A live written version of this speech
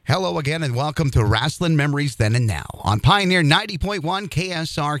Hello again and welcome to Rasslin Memories Then and Now on Pioneer 90.1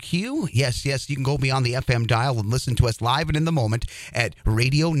 KSRQ. Yes, you can go beyond the FM dial and listen to us live and in the moment at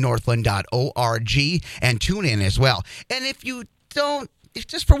radionorthland.org and tune in as well. And if you don't, if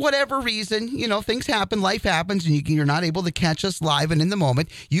just for whatever reason, things happen, life happens, and you're not able to catch us live and in the moment,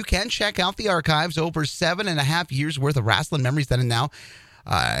 you can check out the archives over 7.5 years worth of Rasslin Memories Then and Now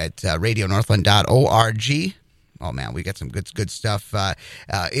at radionorthland.org. Oh, man, we got some good stuff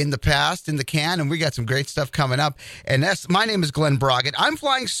in the past, in the can, and we got some great stuff coming up. And my name is Glenn Broggett. I'm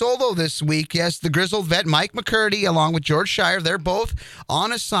flying solo this week. Yes, the grizzled vet Mike McCurdy along with George Shire. They're both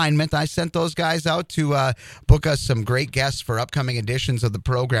on assignment. I sent those guys out to book us some great guests for upcoming editions of the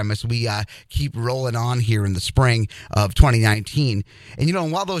program as we keep rolling on here in the spring of 2019.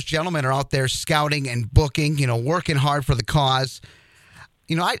 And, while those gentlemen are out there scouting and booking, working hard for the cause,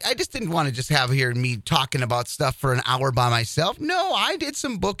 I just didn't want to just have here me talking about stuff for an hour by myself. No, I did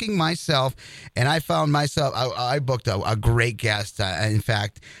some booking myself, and I found myself, I booked a great guest. In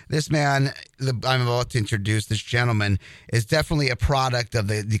fact, this man I'm about to introduce, this gentleman, is definitely a product of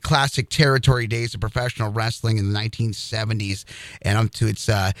the classic territory days of professional wrestling in the 1970s and up to its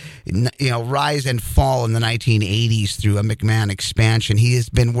rise and fall in the 1980s through a McMahon expansion. He has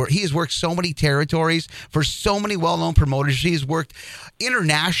worked so many territories for so many well-known promoters. He has worked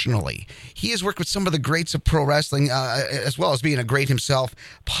internationally. He has worked with some of the greats of pro wrestling, as well as being a great himself.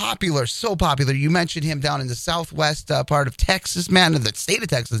 Popular, so popular. You mentioned him down in the southwest part of Texas, man, in the state of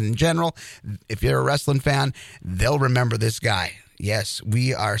Texas in general. If you're a wrestling fan, they'll remember this guy. Yes,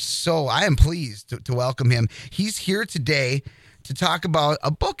 I am pleased to welcome him. He's here today to talk about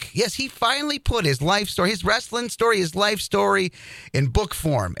a book. Yes, he finally put his life story, his wrestling story, his life story in book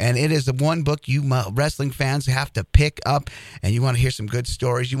form. And it is the one book you wrestling fans have to pick up. And you want to hear some good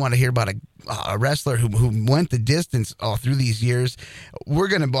stories. You want to hear about a wrestler who went the distance all through these years. We're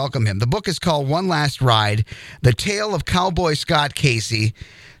going to welcome him. The book is called One Last Ride, The Tale of Cowboy Scott Casey.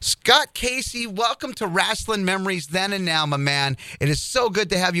 Scott Casey, welcome to Rasslin Memories Then and Now, my man. It is so good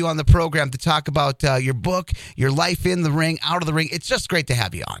to have you on the program to talk about your book, your life in the ring, out of the ring. It's just great to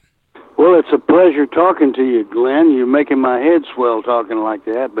have you on. Well, it's a pleasure talking to you, Glenn. You're making my head swell talking like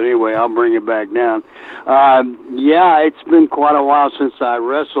that. But anyway, I'll bring it back down. It's been quite a while since I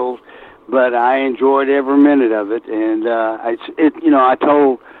wrestled, but I enjoyed every minute of it. And I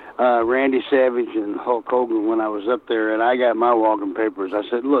told Randy Savage and Hulk Hogan when I was up there, and I got my walking papers. I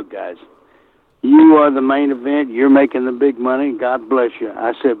said, look, guys, you are the main event. You're making the big money. God bless you.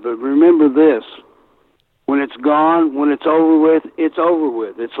 I said, but remember this. When it's gone, when it's over with, it's over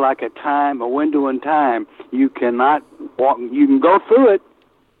with. It's like a window in time. You cannot walk. You can go through it,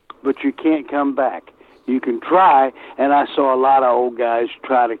 but you can't come back. You can try, and I saw a lot of old guys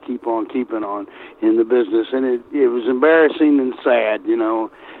try to keep on keeping on in the business, and it was embarrassing and sad,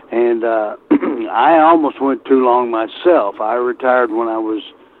 And I almost went too long myself. I retired when I was,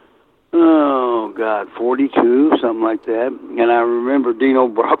 42, something like that. And I remember Dino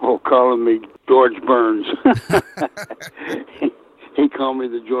Bravo calling me George Burns. He called me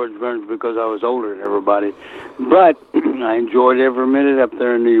the George Burns because I was older than everybody. But I enjoyed every minute up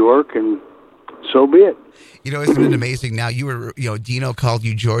there in New York, and so be it. Isn't it amazing? Now, Dino called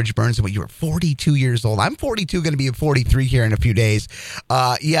you George Burns, but you were 42 years old. I'm 42, going to be 43 here in a few days.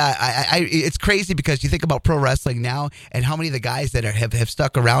 It's crazy because you think about pro wrestling now and how many of the guys that have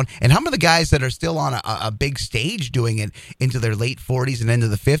stuck around and how many of the guys that are still on a big stage doing it into their late 40s and into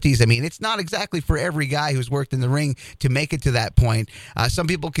the 50s. I mean, it's not exactly for every guy who's worked in the ring to make it to that point. Some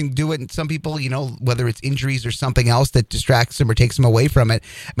people can do it, and some people, whether it's injuries or something else that distracts them or takes them away from it,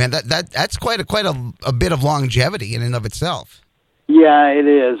 man, that's quite a bit of longevity in and of itself. Yeah, it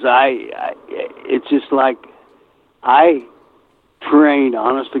is. It's just like I trained,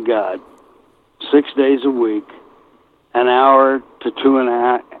 honest to God, 6 days a week, an hour to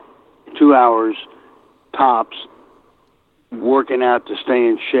 2 hours tops, working out to stay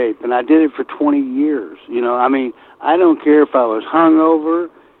in shape. And I did it for 20 years. I don't care if I was hungover,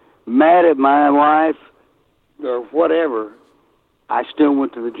 mad at my wife, or whatever. I still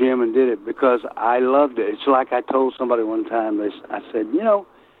went to the gym and did it because I loved it. It's like I told somebody one time, I said, you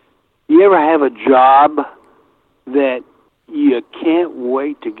ever have a job that you can't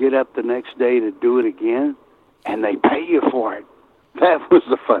wait to get up the next day to do it again, and they pay you for it? That was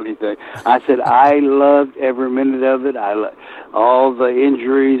the funny thing. I said, I loved every minute of it. All the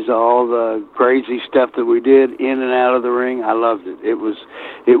injuries, all the crazy stuff that we did in and out of the ring. I loved it. It was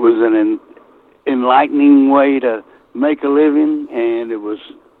an enlightening way to make a living, and it was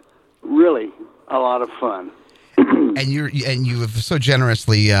really a lot of fun. And you have so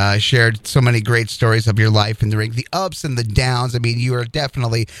generously shared so many great stories of your life in the ring, the ups and the downs. I mean, you are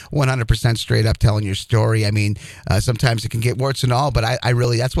definitely 100% straight up telling your story. I mean, sometimes it can get warts and all, but I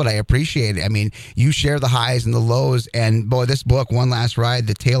really, that's what I appreciate. I mean, you share the highs and the lows, and boy, this book, One Last Ride,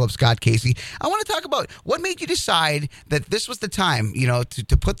 The Tale of Scott Casey. I want to talk about what made you decide that this was the time,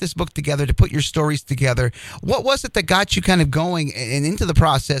 to put this book together, to put your stories together. What was it that got you kind of going and into the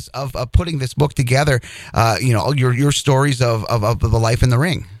process of putting this book together? Your stories of the life in the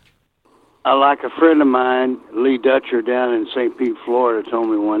ring. Like a friend of mine, Lee Dutcher, down in St. Pete, Florida, told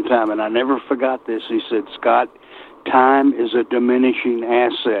me one time, and I never forgot this. He said, "Scott, time is a diminishing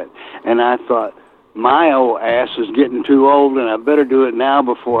asset." And I thought, my old ass is getting too old, and I better do it now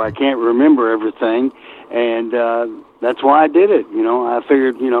before I can't remember everything. And that's why I did it. I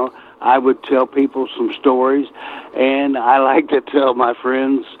figured, I would tell people some stories, and I like to tell my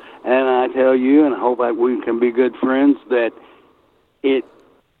friends, and I tell you, and I hope we can be good friends, that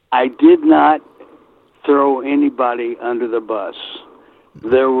I did not throw anybody under the bus.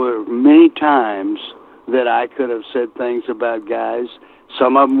 There were many times that I could have said things about guys.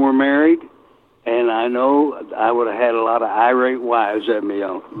 Some of them were married, and I know I would have had a lot of irate wives at me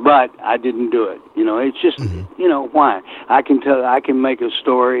on, but I didn't do it. It's just, why? I can make a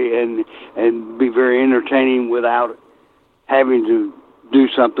story and be very entertaining without having to do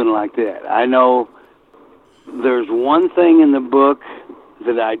something like that. I know there's one thing in the book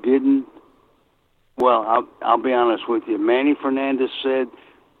that I didn't. Well, I'll be honest with you. Manny Fernandez said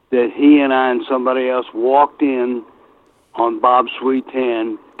that he and I and somebody else walked in on Bob's Sweet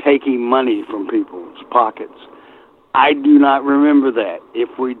Tan taking money from people's pockets. I do not remember that.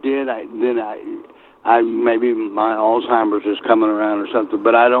 If we did, I maybe my Alzheimer's is coming around or something,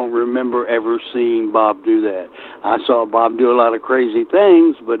 but I don't remember ever seeing Bob do that. I saw Bob do a lot of crazy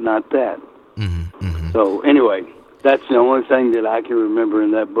things, but not that. Mm-hmm, mm-hmm. So anyway, that's the only thing that I can remember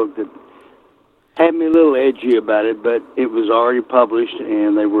in that book that had me a little edgy about it, but it was already published,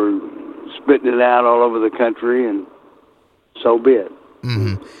 and they were spitting it out all over the country, and so be it.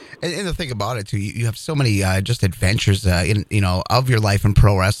 Mm-hmm. And the thing about it too, you have so many just adventures of your life in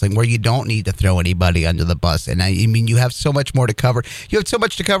pro wrestling where you don't need to throw anybody under the bus. And I mean, you have so much more to cover. You have so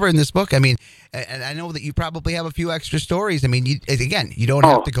much to cover in this book. I mean, and I know that you probably have a few extra stories. I mean, you don't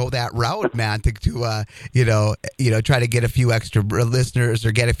have to go that route, man, to try to get a few extra listeners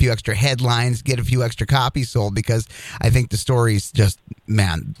or get a few extra headlines, get a few extra copies sold, because I think the stories just,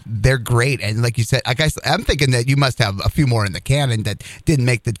 man, they're great. And like you said, I guess I'm thinking that you must have a few more in the canon that didn't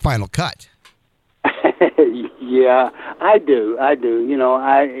make the final cut. Yeah, I do. I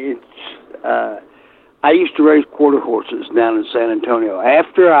used to race quarter horses down in San Antonio.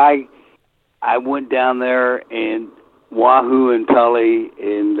 After I went down there, and Wahoo and Tully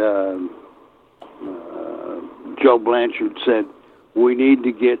and Joe Blanchard said, "We need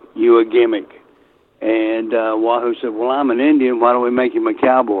to get you a gimmick." And Wahoo said, "Well, I'm an Indian. Why don't we make him a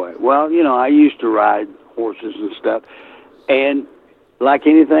cowboy?" Well, I used to ride horses and stuff. And like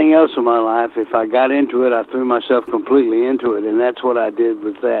anything else in my life, if I got into it, I threw myself completely into it. And that's what I did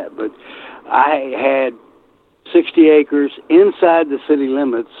with that. But I had 60 acres inside the city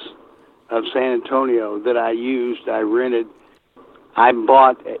limits of San Antonio that I used. I rented. I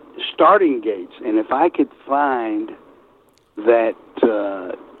bought starting gates. And if I could find that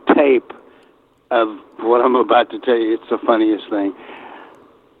tape of what I'm about to tell you, it's the funniest thing.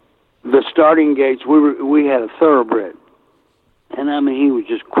 The starting gates, we had a thoroughbred. And, I mean, he was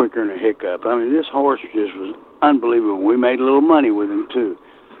just quicker than a hiccup. I mean, this horse just was unbelievable. We made a little money with him, too.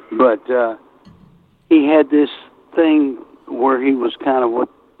 But he had this thing where he was kind of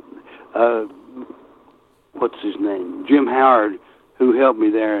what's his name? Jim Howard, who helped me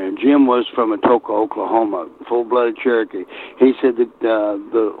there. And Jim was from Atoka, Oklahoma, full-blooded Cherokee. He said that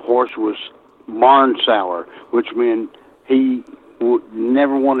the horse was barn sour, which meant he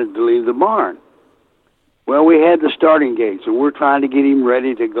never wanted to leave the barn. Well, we had the starting gates, and we're trying to get him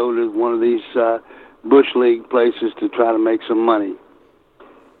ready to go to one of these Bush League places to try to make some money.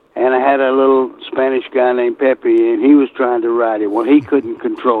 And I had a little Spanish guy named Pepe, and he was trying to ride him. Well, he couldn't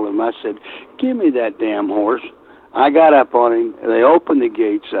control him. I said, "Give me that damn horse." I got up on him, and they opened the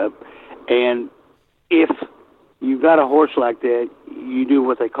gates up. And if you've got a horse like that, you do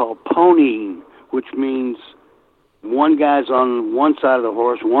what they call ponying, which means one guy's on one side of the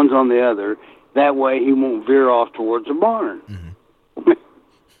horse, one's on the other. That way he won't veer off towards the barn. Mm-hmm.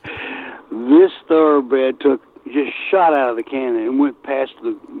 This thoroughbred just shot out of the cannon and went past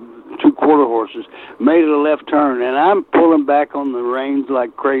the two quarter horses, made a left turn, and I'm pulling back on the reins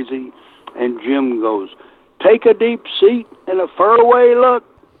like crazy, and Jim goes, "Take a deep seat and a faraway look."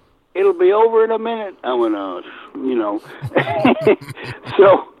 it'll be over in a minute. I went, oh, you know.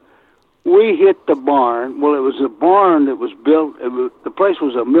 So we hit the barn. Well, it was a barn that was built. The place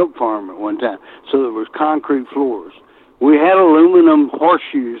was a milk farm at one time, so there was concrete floors. We had aluminum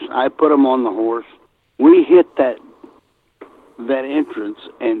horseshoes. I put them on the horse. We hit that entrance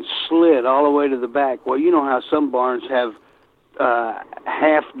and slid all the way to the back. Well, you know how some barns have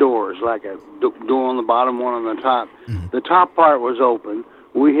half doors, like a door on the bottom, one on the top. Mm-hmm. The top part was open.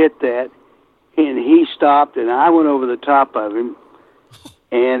 We hit that, and he stopped, and I went over the top of him.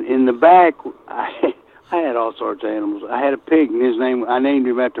 And in the back, I had all sorts of animals. I had a pig, and I named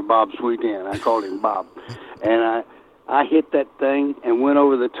him after Bob Sweetan. I called him Bob. And I hit that thing and went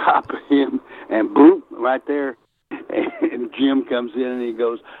over the top of him, and boom, right there. And Jim comes in and he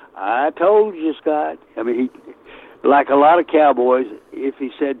goes, I told you, Scott. I mean, like a lot of cowboys, if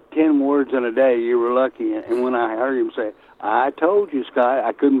he said 10 words in a day, you were lucky. And when I heard him say, I told you, Scott,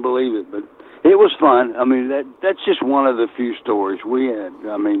 I couldn't believe it. But it was fun. I mean, that's just one of the few stories we had.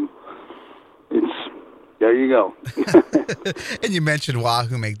 I mean, there you go. And you mentioned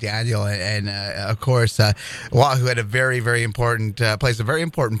Wahoo McDaniel, and of course, Wahoo had a very, very important plays a very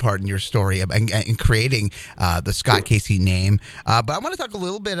important part in your story in creating the Scott Casey name. But I want to talk a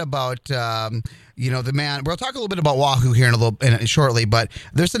little bit about the man. We'll talk a little bit about Wahoo here shortly. But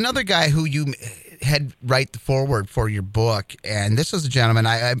there's another guy who you had write the foreword for your book, and this is a gentleman.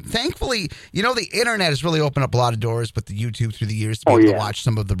 I thankfully, the internet has really opened up a lot of doors with the YouTube through the years to be able to watch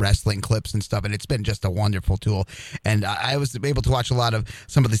some of the wrestling clips and stuff, and it's been just a wonderful tool. And I was able to watch a lot of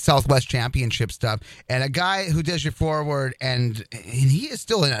some of the Southwest Championship stuff, and a guy who does your foreword, and he is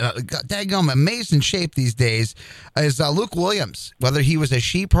still in a daggum amazing shape these days, is Luke Williams. Whether he was a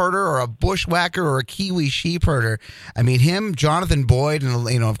sheep herder or a bushwhacker or a Kiwi sheep herder, I mean, him, Jonathan Boyd,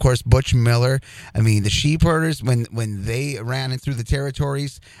 and of course Butch Miller. I mean, the sheep herders, when they ran in through the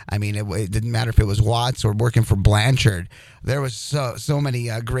territories, I mean, it didn't matter if it was Watts or working for Blanchard. There was so many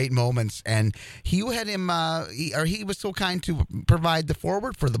great moments, and he had him, he was so kind to provide the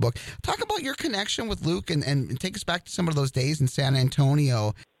foreword for the book. Talk about your connection with Luke, and take us back to some of those days in San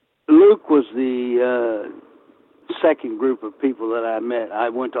Antonio. Luke was the second group of people that I met. I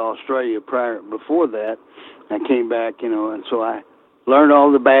went to Australia before that. I came back, and so I learned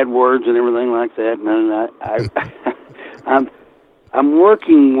all the bad words and everything like that. And I'm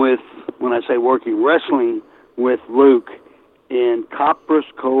working with, when I say working, wrestling with Luke in Copperas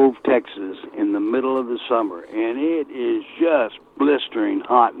Cove, Texas, in the middle of the summer. And it is just blistering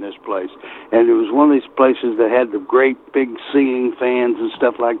hot in this place. And it was one of these places that had the great big ceiling fans and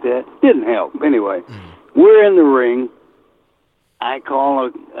stuff like that. Didn't help. Anyway, we're in the ring. I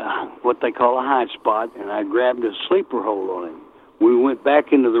call what they call a high spot, and I grabbed a sleeper hold on him. We went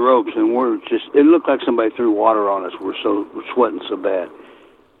back into the ropes, and it looked like somebody threw water on us. We're sweating so bad.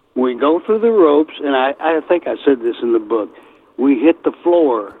 We go through the ropes, and I think I said this in the book. We hit the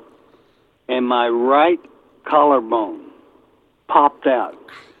floor, and my right collarbone popped out.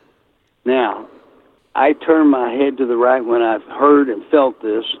 Now, I turned my head to the right when I heard and felt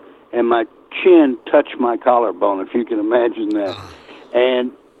this, and my chin touched my collarbone, if you can imagine that.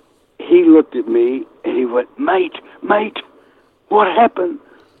 And he looked at me, and he went, mate, what happened?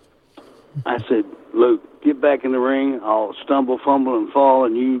 I said, Luke, get back in the ring. I'll stumble, fumble, and fall,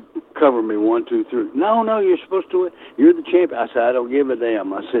 and you cover me 1, 2, 3. No, you're supposed to. You're the champion. I said, I don't give a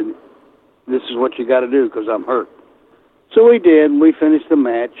damn. I said, this is what you got to do because I'm hurt. So we did. We finished the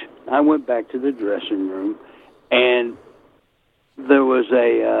match. I went back to the dressing room, and there was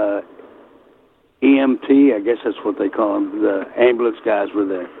a EMT, I guess that's what they call them. The ambulance guys were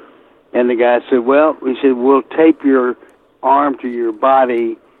there. And the guy said, we'll tape your arm to your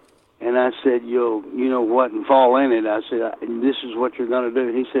body. And I said, you know what, and fall in it. I said, this is what you're going to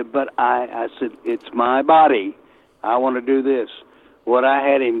do. He said, but I said, it's my body. I want to do this. What I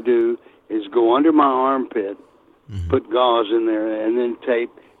had him do is go under my armpit, put gauze in there, and then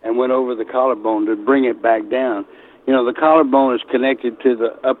tape, and went over the collarbone to bring it back down. The collarbone is connected to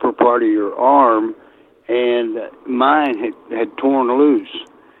the upper part of your arm, and mine had torn loose.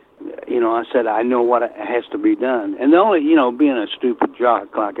 I said, I know what has to be done. And the only, being a stupid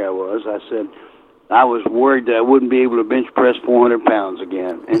jock like I was, I said, I was worried that I wouldn't be able to bench press 400 pounds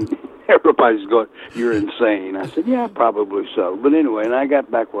again. And everybody's going, you're insane. I said, yeah, probably so. But anyway, and I got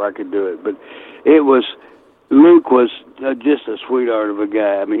back where I could do it. But Luke was just a sweetheart of a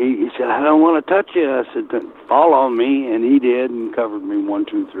guy. I mean, he said, I don't want to touch you. I said, fall on me. And he did and covered me 1,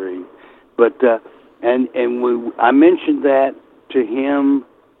 2, 3. But, I mentioned that to him,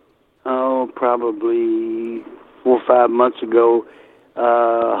 probably 4 or 5 months ago.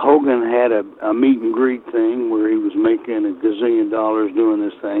 Hogan had a meet and greet thing where he was making $1 gazillion doing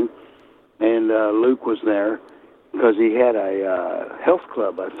this thing, and Luke was there because he had a health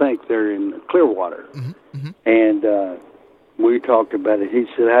club, I think, there in Clearwater. And we talked about it. He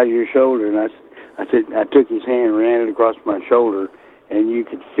said, "How's your shoulder?" And I said, I took his hand, ran it across my shoulder, and you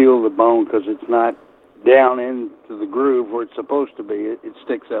could feel the bone because it's not down into the groove where it's supposed to be. It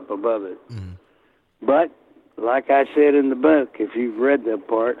sticks up above it. But like I said in the book, if you've read that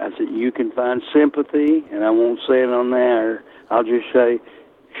part, I said you can find sympathy, and I won't say it on the air. I'll just say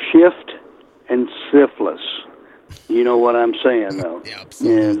shift and syphilis. You know what I'm saying, though. Yeah,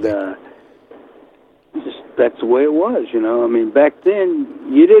 absolutely. And that's the way it was, you know. I mean, back then,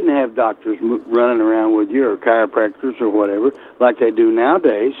 you didn't have doctors running around with you or chiropractors or whatever like they do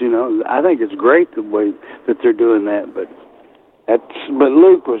nowadays, you know. I think it's great the way that they're doing that, but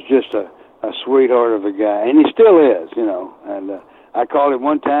Luke was just a sweetheart of a guy, and he still is, you know. And I called him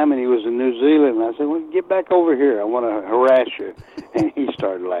one time, and he was in New Zealand, and I said, "Well, get back over here. I want to harass you." And he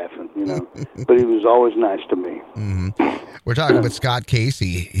started laughing, you know. But he was always nice to me. We're talking with Scott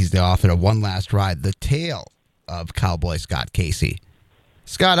Casey. He's the author of One Last Ride, The Tale of Cowboy Scott Casey.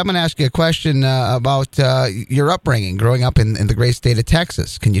 Scott, I'm going to ask you a question about your upbringing, growing up in the great state of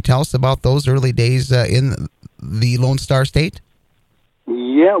Texas. Can you tell us about those early days in the Lone Star State?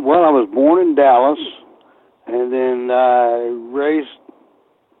 Yeah, well, I was born in Dallas, and then raised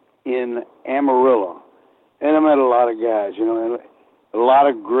in Amarillo. And I met a lot of guys, you know, a lot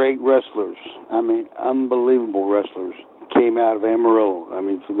of great wrestlers. I mean, unbelievable wrestlers came out of Amarillo, I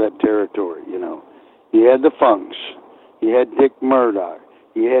mean, from that territory, you know. You had the Funks. You had Dick Murdoch.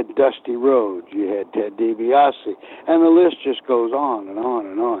 You had Dusty Rhodes. You had Ted DiBiase. And the list just goes on and on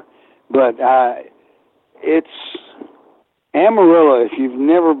and on. But it's Amarillo, if you've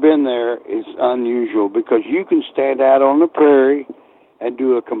never been there, is unusual because you can stand out on the prairie and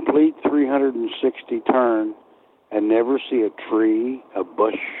do a complete 360 turn and never see a tree, a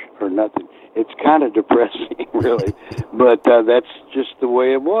bush, or nothing. It's kind of depressing, really, but that's just the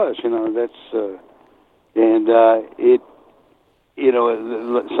way it was, you know. You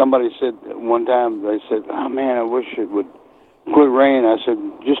know, somebody said one time, they said, "Oh man, I wish it would quit raining." I said,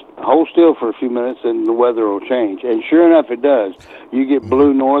 "Just hold still for a few minutes and the weather will change." And sure enough, it does. You get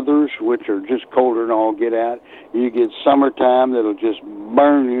blue northers, which are just colder than all get out. You get summertime that'll just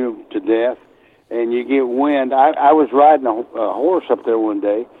burn you to death. And you get wind. I was riding a horse up there one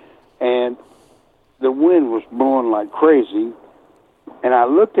day, and the wind was blowing like crazy. And I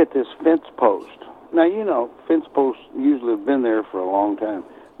looked at this fence post. Now, you know, fence posts usually have been there for a long time.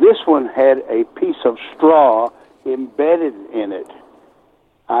 This one had a piece of straw embedded in it.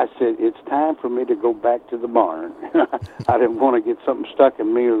 I said, "It's time for me to go back to the barn." I didn't want to get something stuck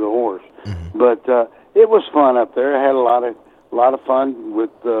in me or the horse. But it was fun up there. I had a lot of fun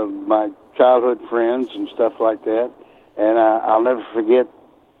with my childhood friends and stuff like that. And I'll never forget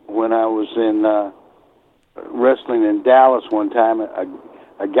when I was in wrestling in Dallas one time,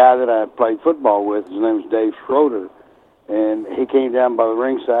 a guy that I played football with, his name was Dave Schroeder, and he came down by the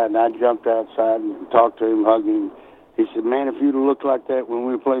ringside, and I jumped outside and talked to him, hugged him. He said, "Man, if you'd have looked like that when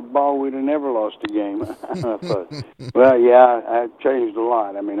we played ball, we'd have never lost a game." I thought, well, yeah, I changed a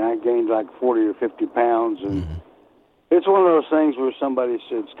lot. I mean, I gained like 40 or 50 pounds, and it's one of those things where somebody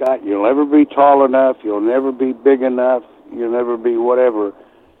said, "Scott, you'll never be tall enough, you'll never be big enough, you'll never be whatever."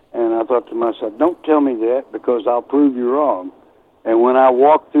 And I thought to myself, don't tell me that because I'll prove you wrong. And when I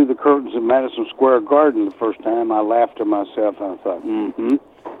walked through the curtains in Madison Square Garden the first time, I laughed to myself and I thought,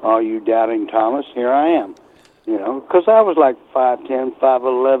 are you doubting Thomas? Here I am. You know, because I was like 5'10",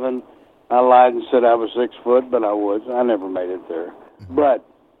 5'11". I lied and said I was 6 foot, but I was. I never made it there. But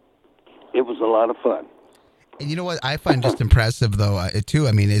it was a lot of fun. And you know what I find just impressive, though, too,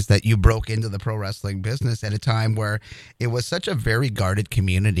 I mean, is that you broke into the pro wrestling business at a time where it was such a very guarded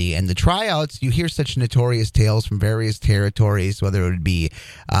community. And the tryouts, you hear such notorious tales from various territories, whether it would be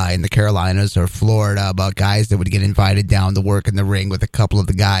in the Carolinas or Florida, about guys that would get invited down to work in the ring with a couple of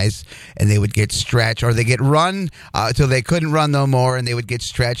the guys, and they would get stretched, or they get run till they couldn't run no more, and they would get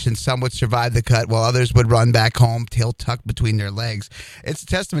stretched, and some would survive the cut, while others would run back home, tail tucked between their legs. It's a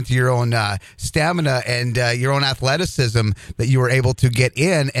testament to your own stamina and your own athleticism that you were able to get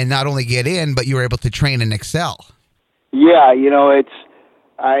in, and not only get in, but you were able to train and excel. Yeah, you know,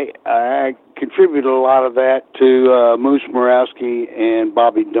 I contributed a lot of that to Moose Morawski and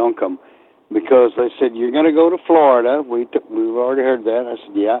Bobby Duncombe, because they said, "You're going to go to Florida." We've already heard that. I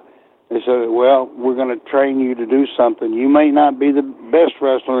said, "Yeah." They said, "Well, we're going to train you to do something. You may not be the best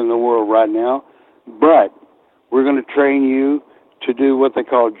wrestler in the world right now, but we're going to train you to do what they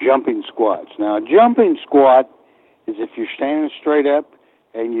call jumping squats." Now, a jumping squat is if you're standing straight up,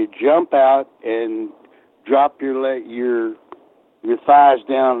 and you jump out and drop your thighs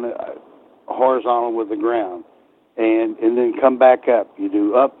down horizontal with the ground, and then come back up. You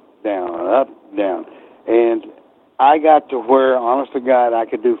do up, down, and I got to where, honest to God, I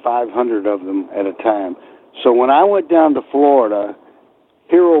could do 500 of them at a time. So when I went down to Florida,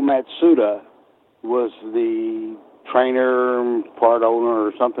 Hiro Matsuda was the trainer, part owner,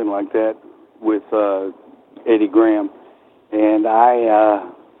 or something like that with Eddie Graham, and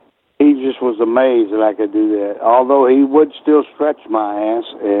he just was amazed that I could do that. Although he would still stretch my ass,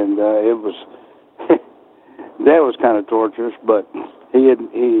 and it was that was kind of torturous. But he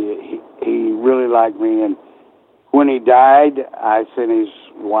really liked me, and when he died, I sent his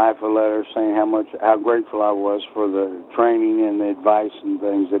wife a letter saying how grateful I was for the training and the advice and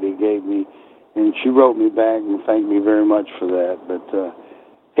things that he gave me, and she wrote me back and thanked me very much for that. But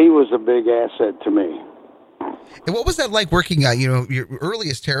he was a big asset to me. And what was that like working, your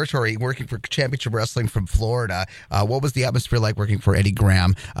earliest territory, working for Championship Wrestling from Florida? What was the atmosphere like working for Eddie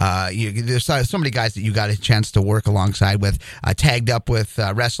Graham? There's so many guys that you got a chance to work alongside with, tagged up with,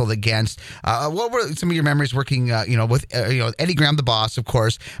 wrestled against. What were some of your memories working, with Eddie Graham, the boss, of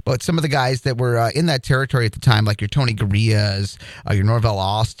course, but some of the guys that were in that territory at the time, like your Tony Gurrias, your Norvell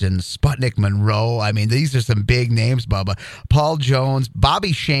Austin, Sputnik Monroe. I mean, these are some big names, Bubba. Paul Jones,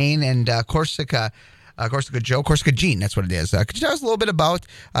 Bobby Shane, and Corsica Gene, that's what it is. Could you tell us a little bit about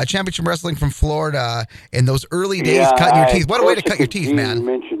Championship Wrestling from Florida in those early days, cutting your teeth? What a way to cut your teeth, man. You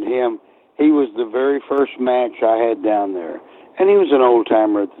mentioned him. He was the very first match I had down there. And he was an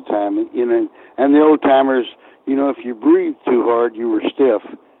old-timer at the time. And the old-timers, if you breathed too hard, you were stiff.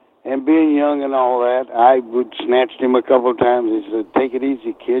 And being young and all that, I would snatched him a couple of times. He said, "Take it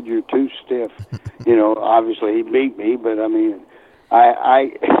easy, kid, you're too stiff." Obviously he beat me, but I mean,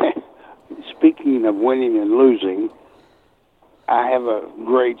 I speaking of winning and losing, I have a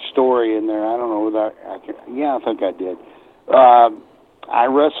great story in there. I don't know whether I think I did. I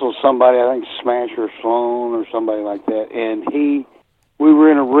wrestled somebody, I think Smasher Sloan or somebody like that, and we were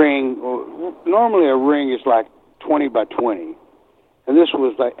in a ring. Normally a ring is like 20 by 20, and this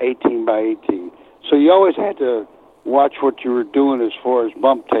was like 18 by 18. So you always had to watch what you were doing as far as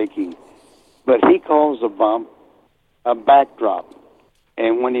bump taking. But he calls the bump a backdrop.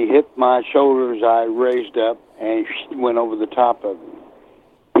 And when he hit my shoulders, I raised up and went over the top of him.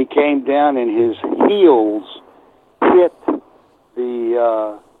 He came down and his heels hit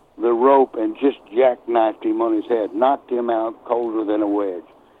the rope and just jackknifed him on his head, knocked him out colder than a wedge.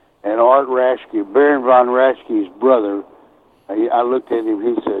 And Art Raschke, Baron von Raschke's brother, I looked at him,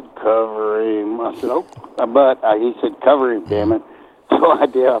 he said, "Cover him." I said, "Oh," but he said, "Cover him, damn it." So I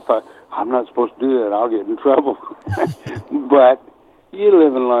did. I thought, I'm not supposed to do that. I'll get in trouble. But you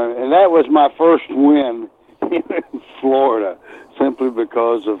live and learn. And that was my first win in Florida, simply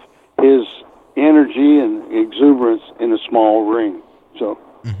because of his energy and exuberance in a small ring. So,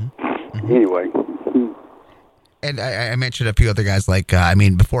 anyway. And I mentioned a few other guys, like,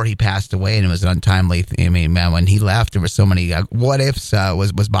 before he passed away, and it was an untimely man, when he left, there were so many what ifs.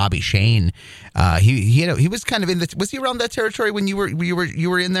 Was Bobby Shane? He was kind of in the. Was he around that territory when you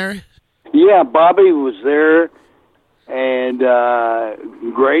were in there? Yeah, Bobby was there, and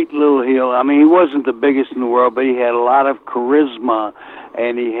great little heel. I mean, he wasn't the biggest in the world, but he had a lot of charisma,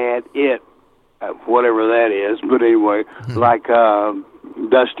 and he had whatever that is. But anyway, like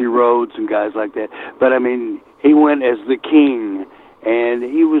Dusty Rhodes and guys like that. But I mean, he went as the king, and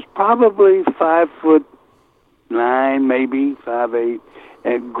he was probably 5'9", maybe 5'8",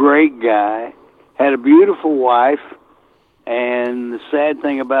 a great guy, had a beautiful wife, and the sad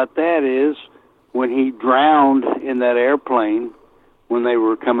thing about that is when he drowned in that airplane when they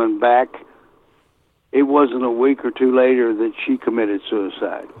were coming back, it wasn't a week or two later that she committed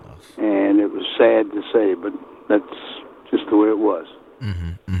suicide. And it was sad to say, but that's just the way it was.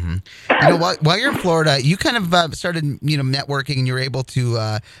 While you're in Florida, you kind of started, networking, and you were able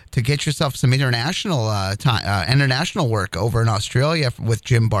to get yourself some international work over in Australia with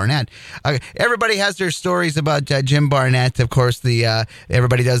Jim Barnett. Everybody has their stories about Jim Barnett. Of course,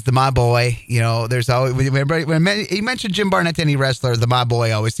 everybody does the My Boy. There's always when you mention Jim Barnett to any wrestler, the My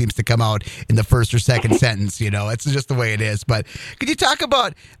Boy always seems to come out in the first or second sentence. It's just the way it is. But could you talk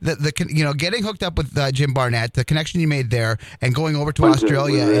about the getting hooked up with Jim Barnett, the connection you made there, and going over to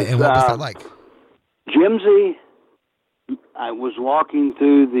Australia, and what was that like? Jimsy, I was walking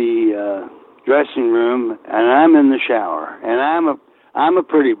through the dressing room, and I'm in the shower, and I'm a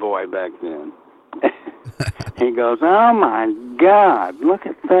pretty boy back then. He goes, "Oh my God, look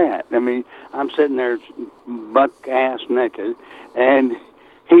at that!" I mean, I'm sitting there buck ass naked, and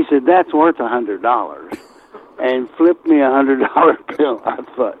he said, "That's worth $100." and flipped me $100 bill. I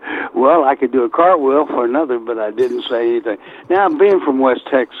thought, well, I could do a cartwheel for another, but I didn't say anything. Now, being from West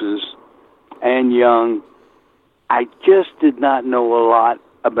Texas and young, I just did not know a lot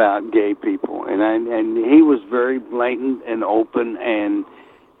about gay people, and he was very blatant and open and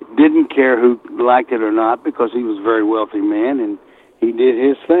didn't care who liked it or not because he was a very wealthy man and he did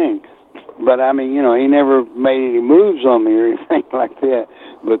his thing. But I mean, you know, he never made any moves on me or anything like that.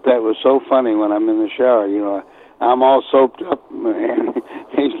 But that was so funny when I'm in the shower. You know, I'm all soaped up, and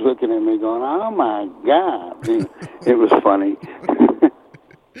he's looking at me going, "Oh my God!" It was funny.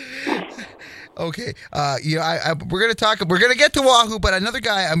 Okay, we're going to talk. We're going to get to Wahoo, but another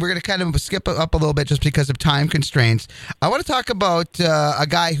guy, and we're going to kind of skip up a little bit just because of time constraints. I want to talk about a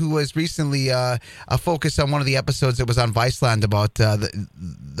guy who was recently a focus on one of the episodes that was on Viceland about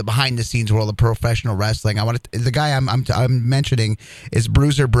the behind-the-scenes world of professional wrestling. The guy I'm mentioning is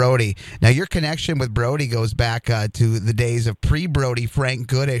Bruiser Brody. Now, your connection with Brody goes back to the days of pre-Brody Frank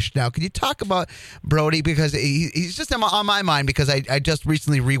Goodish. Now, can you talk about Brody because he's just on my mind because I just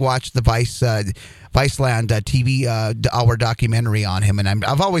recently rewatched the Viceland TV hour documentary on him, and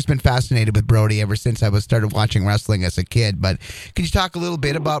I've always been fascinated with Brody ever since I started watching wrestling as a kid. But can you talk a little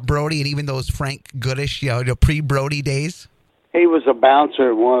bit about Brody and even those Frank Goodish, pre-Brody days? He was a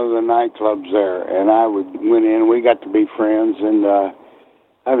bouncer at one of the nightclubs there, and I went in. We got to be friends, and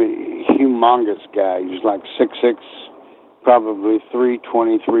I mean, humongous guy. He was like 6'6", probably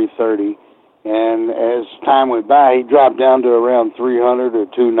 320, 330. And as time went by, he dropped down to around 300 or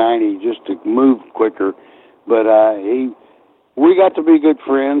 290 just to move quicker. But we got to be good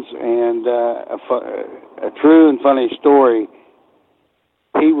friends, and a true and funny story,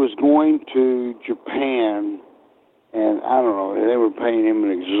 he was going to Japan, and I don't know, they were paying him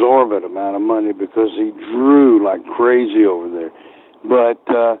an exorbitant amount of money because he drew like crazy over there. But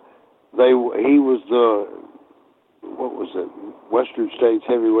he was the, Western States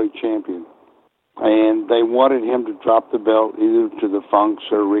heavyweight champion. And they wanted him to drop the belt either to the Funks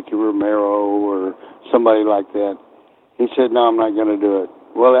or Ricky Romero or somebody like that. He said, no, I'm not going to do it.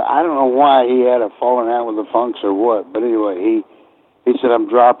 Well, I don't know why he had a falling out with the Funks or what, but anyway, he said, I'm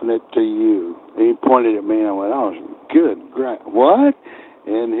dropping it to you. And he pointed at me, and I went, oh, good, great. What?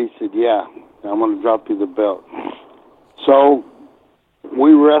 And he said, yeah, I'm going to drop you the belt. So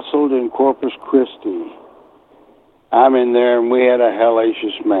we wrestled in Corpus Christi. I'm in there, and we had a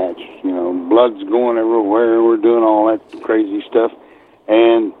hellacious match. You know, blood's going everywhere. We're doing all that crazy stuff.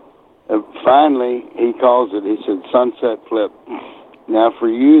 And finally, he calls it, he said, sunset flip. Now, for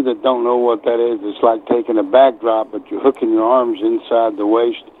you that don't know what that is, it's like taking a backdrop, but you're hooking your arms inside the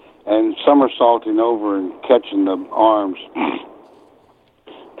waist and somersaulting over and catching the arms.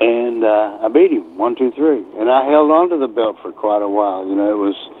 And I beat him, 1, 2, 3. And I held on to the belt for quite a while. You know, it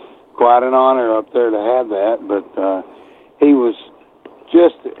was quite an honor up there to have that, but he was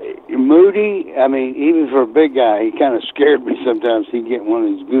just moody. I mean, even for a big guy, he kind of scared me sometimes. He'd get one of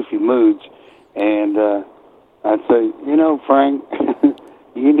these goofy moods, and I'd say, you know, Frank,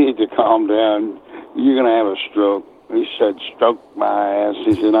 you need to calm down. You're going to have a stroke. He said, stroke my ass.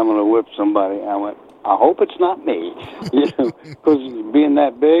 He said, I'm going to whip somebody. I went, I hope it's not me. You know, because being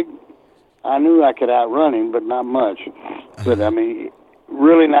that big, I knew I could outrun him, but not much. But, I mean,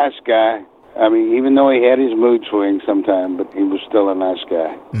 really nice guy. I mean, even though he had his mood swings sometimes, but he was still a nice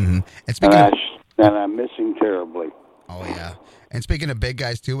guy. Mm-hmm. And I miss him terribly. Oh, yeah. And speaking of big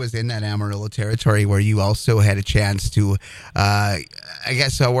guys, too, was in that Amarillo territory where you also had a chance to,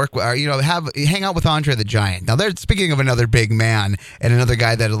 work, or, hang out with Andre the Giant. Now, speaking of another big man and another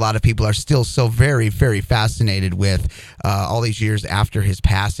guy that a lot of people are still so very, very fascinated with all these years after his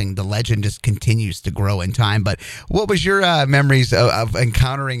passing. The legend just continues to grow in time. But what was your memories of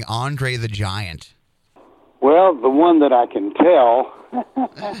encountering Andre the Giant? Well, the one that I can tell...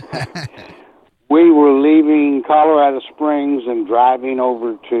 We were leaving Colorado Springs and driving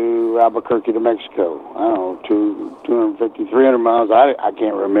over to Albuquerque, New Mexico. I don't know, 250, 300 miles. I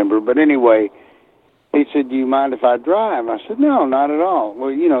can't remember. But anyway, he said, do you mind if I drive? I said, no, not at all.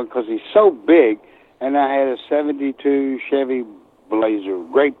 Well, you know, because he's so big. And I had a 72 Chevy Blazer,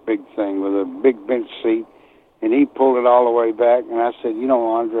 great big thing with a big bench seat. And he pulled it all the way back. And I said, you know,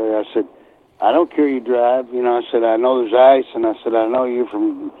 Andre, I said, I don't care you drive. You know, I said, I know there's ice. And I said, I know you're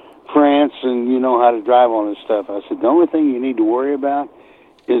from France and you know how to drive on this stuff. I said, the only thing you need to worry about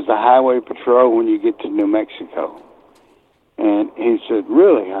is the highway patrol when you get to New Mexico. And he said,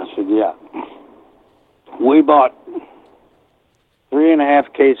 really? I said, yeah. We bought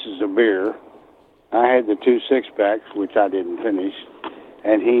 3.5 cases of beer. I had the 2 6-packs, which I didn't finish,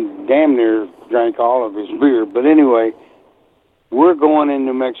 and he damn near drank all of his beer. But anyway, we're going in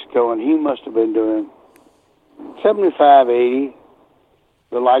New Mexico, and he must have been doing 75, 80.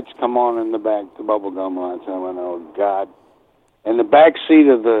 The lights come on in the back, the bubble gum lights. I went, oh, God. And the back seat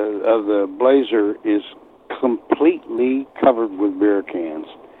of the Blazer is completely covered with beer cans.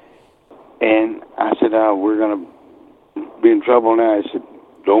 And I said, oh, we're going to be in trouble now. I said,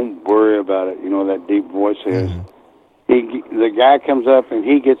 don't worry about it. You know, that deep voice says. The guy comes up, and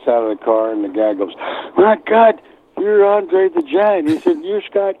he gets out of the car, and the guy goes, my God, you're Andre the Giant. He said, you're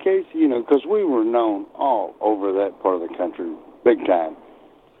Scott Casey, you know, because we were known all over that part of the country, big time.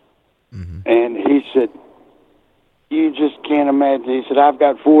 Mm-hmm. And he said, you just can't imagine. He said, I've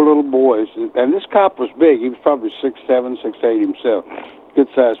got 4 little boys. And this cop was big. He was probably 6'7", 6'8" himself.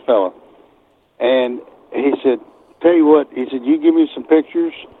 Good-sized fella. And he said, tell you what, he said, you give me some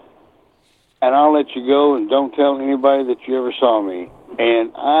pictures, and I'll let you go, and don't tell anybody that you ever saw me.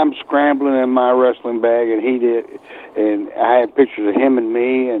 And I'm scrambling in my wrestling bag, and he did. And I had pictures of him and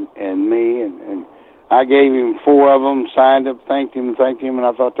me, and I gave him 4 of them, signed up, thanked him, and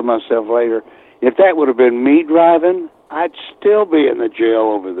I thought to myself later, if that would have been me driving, I'd still be in the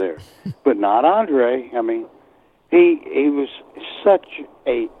jail over there. But not Andre. I mean, he was such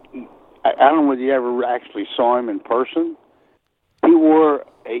a... I don't know whether you ever actually saw him in person. He wore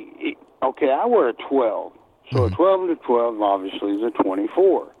I wear a 12. So a 12 and a 12 obviously is a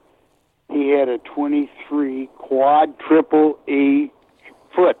 24. He had a 23 quad triple E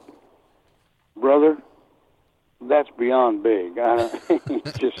foot. Brother, that's beyond big.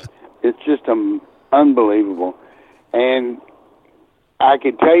 It's just unbelievable. And I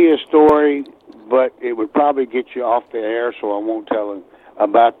could tell you a story, but it would probably get you off the air, so I won't tell it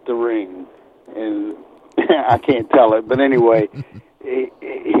about the ring. And I can't tell it, but anyway,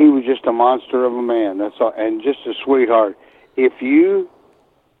 he was just a monster of a man. That's all, and just a sweetheart. If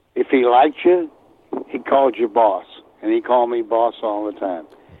he liked you, he called you boss, and he called me boss all the time.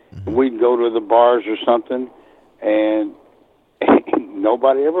 We'd go to the bars or something, and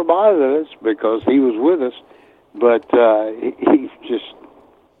nobody ever bothered us because he was with us. But he's just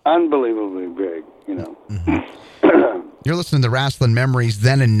unbelievably big, you know. You're listening to Rasslin Memories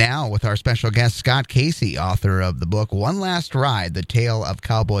Then and Now with our special guest, Scott Casey, author of the book One Last Ride, The Tale of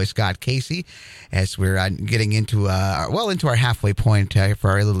Cowboy Scott Casey, as we're getting into our halfway point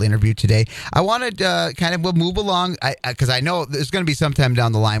for our little interview today. I wanted we'll move along, because I know there's going to be some time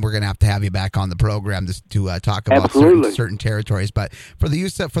down the line we're going to have you back on the program to talk about certain territories. But for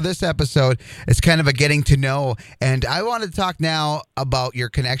this episode, it's kind of a getting to know. And I want to talk now about your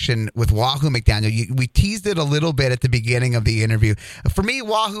connection with Wahoo McDaniel. We teased it a little bit at the beginning of the interview. For me,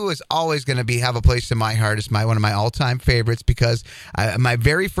 Wahoo is always going to have a place in my heart. It's one of my all-time favorites because my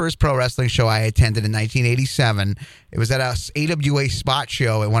very first pro wrestling show I attended in 1987, it was at a AWA spot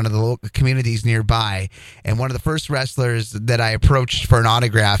show at one of the local communities nearby, and one of the first wrestlers that I approached for an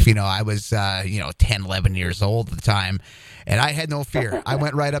autograph, I was 10, 11 years old at the time, and I had no fear. I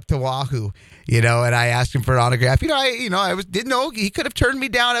went right up to Wahoo, and I asked him for an autograph. Didn't know he could have turned me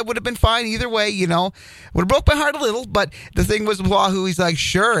down. I would have been fine either way. Would have broke my heart a little. But the thing was, Wahoo, he's like,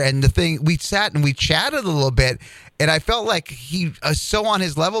 sure. And we sat and we chatted a little bit, and I felt like he was so on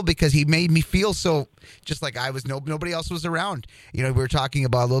his level because he made me feel so just like I was. Nobody else was around. We were talking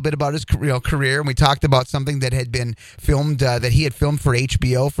about a little bit about his career, and we talked about something that had been filmed that he had filmed for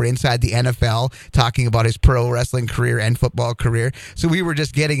HBO for Inside the NFL, talking about his pro wrestling career and football career. So we were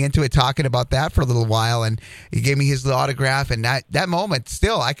just getting into it, talking about that for a little while, and he gave me his autograph. And that moment,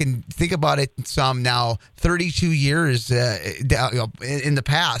 still, I can think about it some now, 32 years in the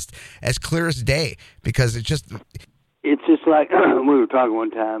past, as clear as day, because it's just like we were talking one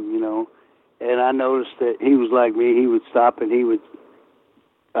time, and I noticed that he was like me. He would stop and he would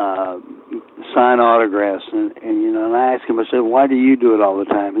sign autographs, and I asked him, I said, why do you do it all the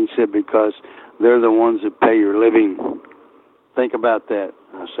time? He said, because they're the ones that pay your living. Think about that.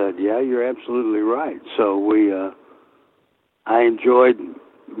 I said, yeah, you're absolutely right. So I enjoyed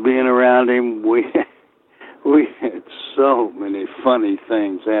being around him. We had so many funny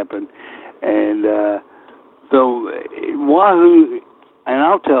things happen, and so Wahoo, and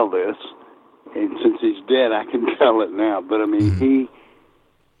I'll tell this, and since he's dead, I can tell it now. But I mean,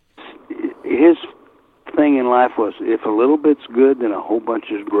 his thing in life was, if a little bit's good, then a whole bunch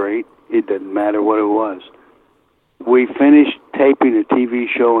is great. It doesn't matter what it was. We finished taping a TV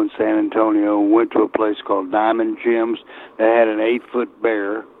show in San Antonio and went to a place called Diamond Gems that had an 8-foot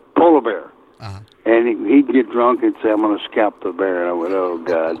bear, polar bear. Uh-huh. And he'd get drunk and say, I'm going to scalp the bear. And I went, oh,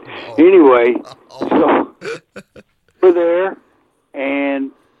 God. Anyway, so we're there,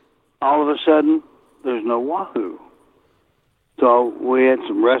 and all of a sudden, there's no Wahoo. So we had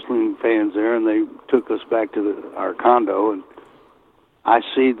some wrestling fans there, and they took us back to our condo, and I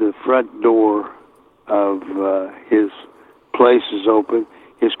see the front door of his place is open.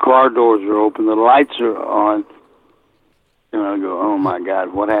 His car doors are open. The lights are on. And I go, oh, my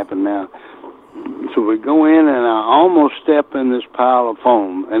God, what happened now? So we go in, and I almost step in this pile of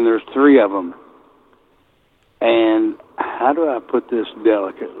foam, and there's 3 of them. And how do I put this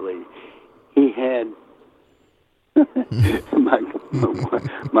delicately? He had...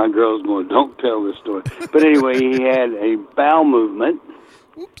 my girl's going, don't tell this story. But anyway, he had a bowel movement.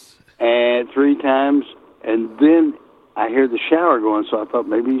 Oops. And 3 times, and then I hear the shower going, so I thought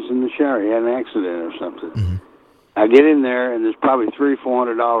maybe he's in the shower. He had an accident or something. Mm-hmm. I get in there, and there's probably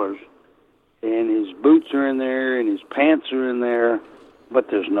 $300-400, and his boots are in there, and his pants are in there, but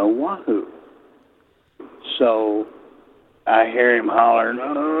there's no Wahoo. So I hear him hollering,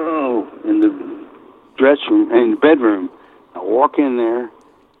 "Oh!" in the dressing room, in the bedroom. I walk in there.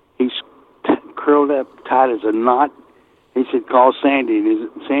 He's curled up tight as a knot. He said, call Sandy. And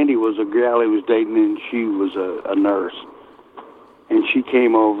Sandy was a gal he was dating, and she was a nurse. And she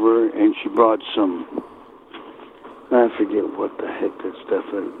came over, and she brought some, I forget what the heck that stuff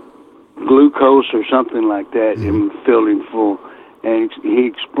is, glucose or something like that, and filled him full. And he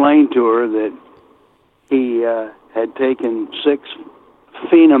explained to her that he had taken 6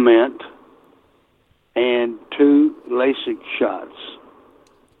 Phenament and 2 Lasix shots.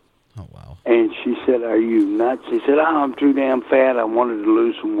 Oh, wow. And she said, are you nuts? He said, oh, I'm too damn fat. I wanted to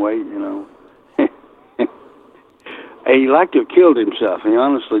lose some weight, you know. He liked to have killed himself. He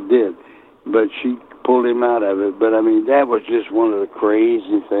honestly did. But she pulled him out of it. But, I mean, that was just one of the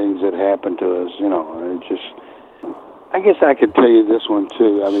crazy things that happened to us, you know. It just... I guess I could tell you this one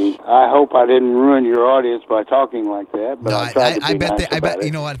too. I mean, I hope I didn't ruin your audience by talking like that. But No, I tried to be I bet. nice I bet. about it.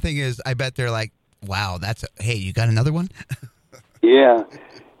 You know what the thing is? I bet they're like, "Wow, hey, you got another one?" Yeah,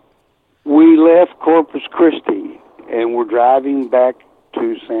 we left Corpus Christi and we're driving back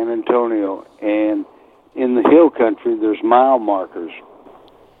to San Antonio. And in the hill country, there's mile markers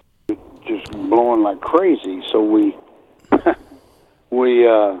just blowing like crazy. So we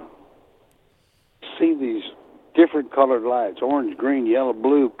see these different colored lights, orange, green, yellow,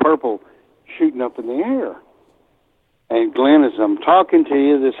 blue, purple, shooting up in the air. And Glenn, as I'm talking to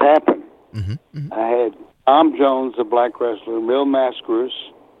you, this happened. Mm-hmm, mm-hmm. I had Tom Jones, the black wrestler, Bill Mascaris,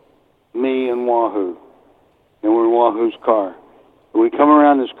 me, and Wahoo. And we're in Wahoo's car. We come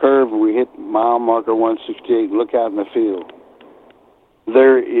around this curve, and we hit mile marker 168, look out in the field.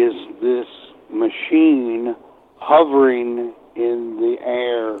 There is this machine hovering in the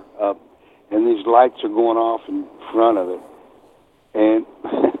air up, and these lights are going off in front of it. And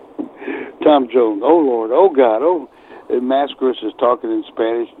Tom Jones, oh, Lord, oh, God, oh. And Mascaris is talking in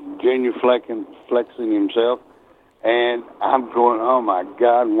Spanish, flexing himself. And I'm going, oh, my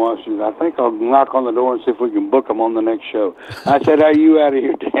God, Washington, I think I'll knock on the door and see if we can book him on the next show. I said, are you out of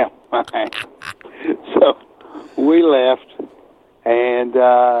your damn mind? So we left, and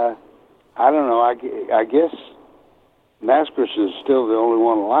I don't know, I guess Mascaris is still the only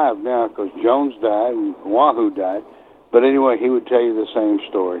one alive now because Jones died and Wahoo died. But anyway, he would tell you the same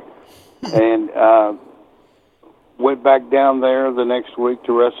story. And went back down there the next week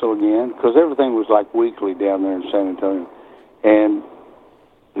to wrestle again because everything was like weekly down there in San Antonio. And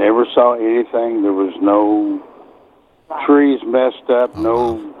never saw anything. There was no trees messed up,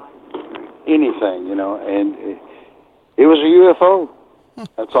 no anything, you know. And it was a UFO.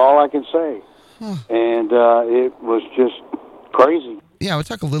 That's all I can say. And it was just crazy. Yeah, we'll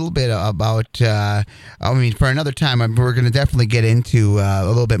talk a little bit about, for another time, we're going to definitely get into a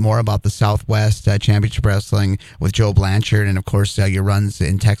little bit more about the Southwest Championship Wrestling with Joe Blanchard and, of course, your runs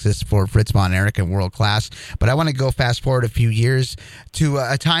in Texas for Fritz Von Erich and World Class. But I want to go fast forward a few years to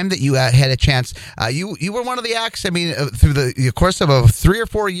a time that you had a chance. You were one of the acts, through the course of 3 or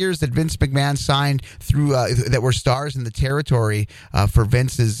 4 years that Vince McMahon signed through that were stars in the territory for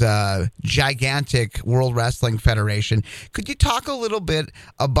Vince's gigantic World Wrestling Federation. Could you talk a little bit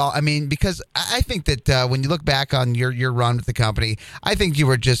about, because I think that when you look back on your run with the company, I think you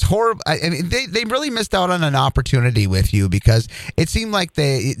were just horrible. They really missed out on an opportunity with you because it seemed like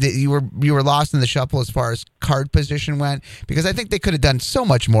you were lost in the shuffle as far as card position went, because I think they could have done so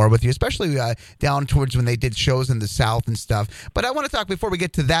much more with you, especially down towards when they did shows in the South and stuff. But I want to talk, before we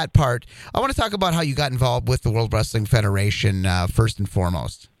get to that part, I want to talk about how you got involved with the World Wrestling Federation first and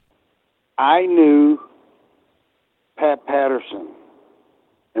foremost. I knew Pat Patterson.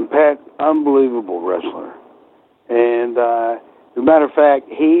 And Pat, unbelievable wrestler. And as a matter of fact,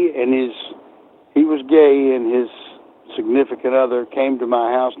 he was gay, and his significant other came to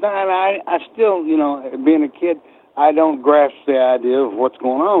my house. Now, I still, being a kid, I don't grasp the idea of what's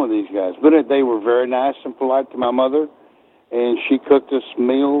going on with these guys. But they were very nice and polite to my mother, and she cooked us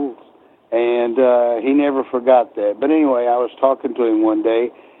meals, And he never forgot that. But anyway, I was talking to him one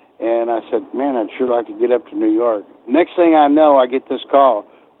day, and I said, man, I'd sure like to get up to New York. Next thing I know, I get this call.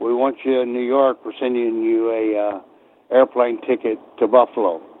 We want you in New York. We're sending you a airplane ticket to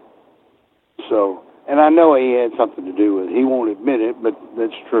Buffalo. So, and I know he had something to do with it. He won't admit it, but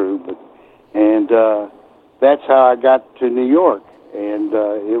that's true. And that's how I got to New York. And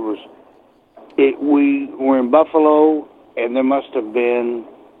we were in Buffalo, and there must have been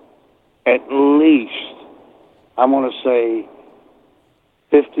at least, I'm going to say,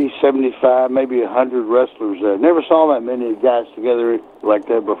 50, 75, maybe 100 wrestlers there. Never saw that many guys together like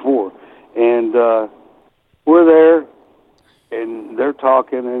that before. And we're there, and they're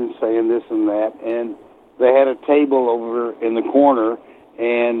talking and saying this and that. And they had a table over in the corner,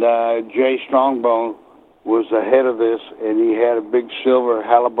 and Jay Strongbone was the head of this, and he had a big silver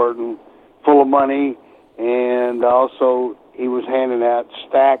Halliburton full of money, and also he was handing out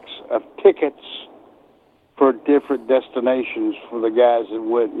stacks of tickets for different destinations for the guys that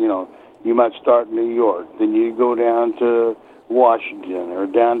went, you might start in New York, then you go down to Washington or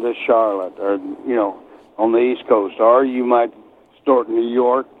down to Charlotte or, on the East Coast, or you might start in New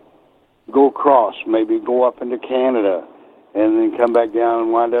York, go across, maybe go up into Canada, and then come back down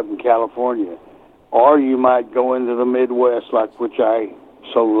and wind up in California. Or you might go into the Midwest, like which I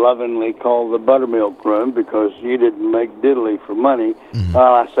so lovingly call the buttermilk run, because you didn't make diddly for money. Mm-hmm.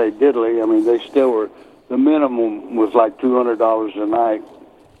 I say diddly, I mean, they still were, the minimum was like $200 a night.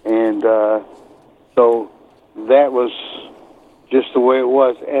 And so that was just the way it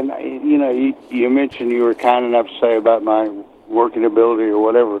was. And, you mentioned you were kind enough to say about my working ability or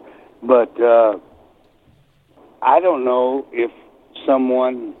whatever, but I don't know if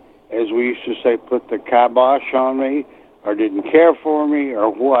someone, as we used to say, put the kibosh on me or didn't care for me or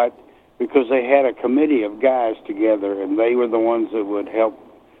what, because they had a committee of guys together, and they were the ones that would help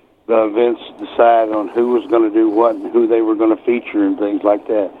the events decide on who was going to do what and who they were going to feature and things like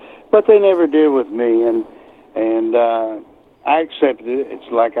that. But they never did with me, and I accepted it.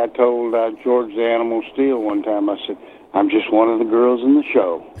 It's like I told George the Animal Steel one time. I said, I'm just one of the girls in the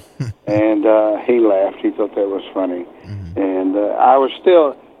show. And he laughed. He thought that was funny. Mm-hmm. And I was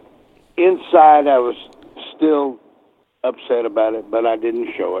still, inside I was still upset about it, but I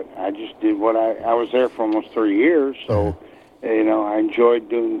didn't show it. I just did what I was there for almost 3 years, so, I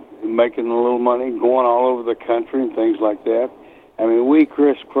enjoyed making a little money, going all over the country and things like that. I mean, we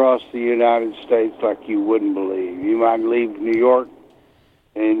crisscrossed the United States like you wouldn't believe. You might leave New York,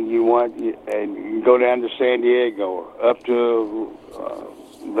 and you go down to San Diego, up to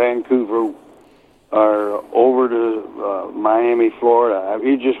Vancouver, or over to Miami, Florida.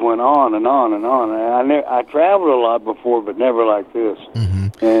 It just went on and on and on. And I traveled a lot before, but never like this.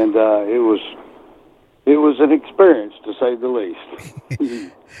 Mm-hmm. And it was an experience, to say the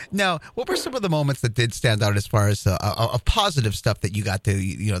least. Now, what were some of the moments that did stand out as far as positive stuff that you got to,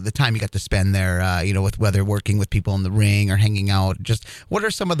 the time you got to spend there, with whether working with people in the ring or hanging out? Just what are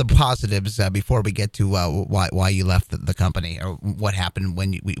some of the positives before we get to why you left the company, or what happened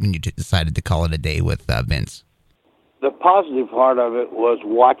when you decided to call it a day with Vince? The positive part of it was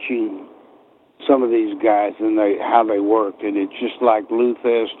watching some of these guys and how they worked, and it's just like Lou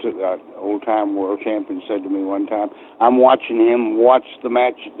Thesz, old-time world champion, said to me one time. I'm watching him watch the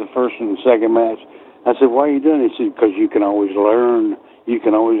match, the first and the second match. I said, "Why are you doing it?" He said, "Because you can always learn. You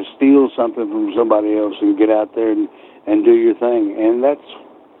can always steal something from somebody else and get out there and do your thing." And that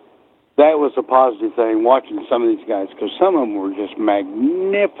was a positive thing, watching some of these guys, because some of them were just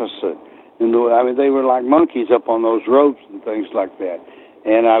magnificent. And they were like monkeys up on those ropes and things like that.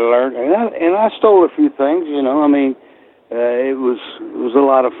 And I learned, and I stole a few things, it was a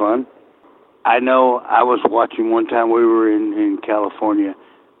lot of fun. I know I was watching one time, we were in California,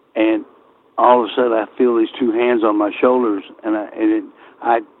 and all of a sudden I feel these two hands on my shoulders, and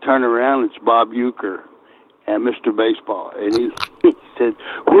I turn around, it's Bob Uecker and Mr. Baseball, and he said,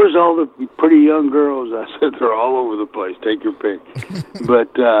 "Where's all the pretty young girls?" I said, "They're all over the place, take your pick."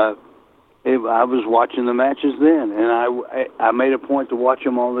 But I was watching the matches then, and I made a point to watch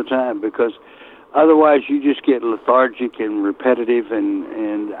them all the time, because otherwise you just get lethargic and repetitive,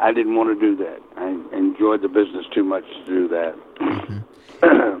 and I didn't want to do that. I enjoyed the business too much to do that.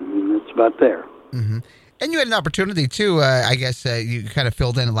 Mm-hmm. It's about there. Mm-hmm. And you had an opportunity, too. I guess you kind of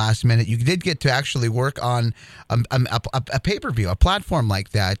filled in at last minute. You did get to actually work on a pay-per-view, a platform like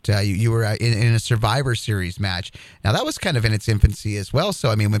that. You were in a Survivor Series match. Now, that was kind of in its infancy as well. So,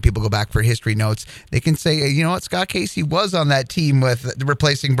 I mean, when people go back for history notes, they can say, you know what, Scott Casey was on that team with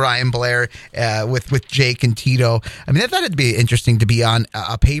replacing Brian Blair with Jake and Tito. I mean, I thought it'd be interesting to be on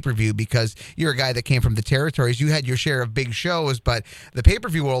a pay-per-view because you're a guy that came from the territories. You had your share of big shows, but the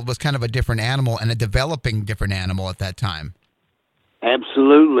pay-per-view world was kind of a different animal and a developing different animal at that time.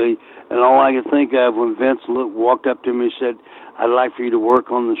 Absolutely. And all I could think of when Vince walked up to me and said, I'd like for you to work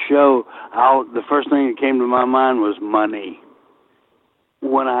on the show, the first thing that came to my mind was money.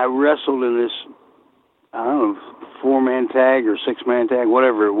 When I wrestled in this, I don't know, 4-man tag or 6-man tag,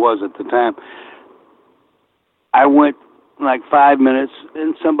 whatever it was at the time, I went like 5 minutes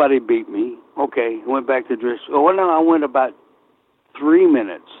and somebody beat me. Okay, went back to the dress. Oh, no, I went about 3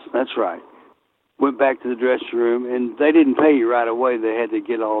 minutes. That's right. Went back to the dressing room, and they didn't pay you right away. They had to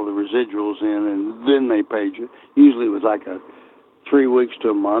get all the residuals in, and then they paid you. Usually it was like 3 weeks to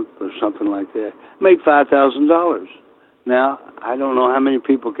a month or something like that. Made $5,000. Now, I don't know how many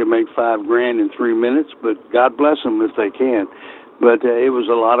people can make $5,000 in 3 minutes, but God bless them if they can. But it was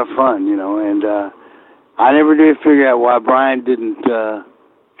a lot of fun, you know, and I never did figure out why Brian didn't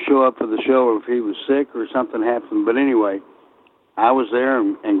show up for the show or if he was sick or something happened. But anyway, I was there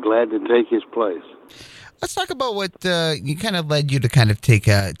and glad to take his place. Let's talk about what you kind of led you to kind of take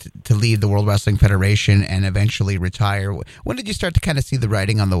to leave the World Wrestling Federation and eventually retire. When did you start to kind of see the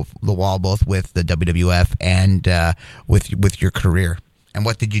writing on the wall, both with the WWF and with your career? And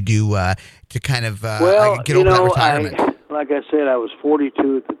what did you do to kind of get over that retirement? Like I said, I was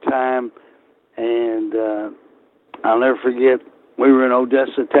 42 at the time, and I'll never forget, we were in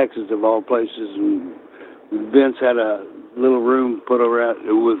Odessa, Texas, of all places, and Vince had a little room put around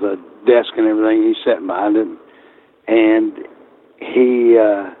with a desk and everything. He sat behind it, and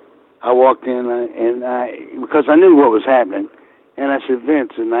I walked in, because I knew what was happening, and I said,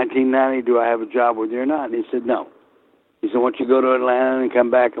 Vince, in 1990, do I have a job with you or not? And he said, no. He said, why don't you go to Atlanta and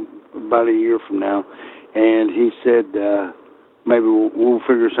come back about a year from now? And he said, maybe we'll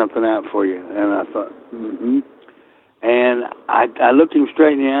figure something out for you. And I thought, And I looked him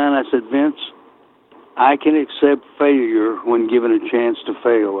straight in the eye and I said, Vince, I can accept failure when given a chance to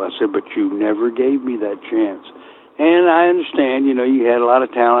fail. I said, but you never gave me that chance. And I understand, you know, you had a lot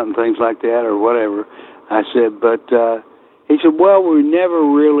of talent and things like that or whatever. I said, but he said, well, we never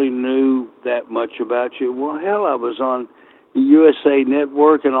really knew that much about you. Well, hell, I was on the USA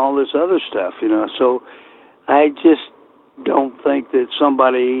Network and all this other stuff, you know. So I just don't think that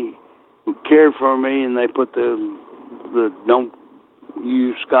somebody cared for me and they put the don't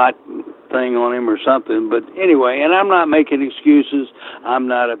use Scott thing on him or something. But anyway, and I'm not making excuses. I'm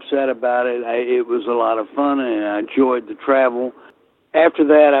not upset about it. It was a lot of fun, and I enjoyed the travel. After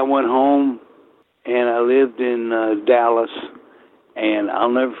that, I went home, and I lived in Dallas, and I'll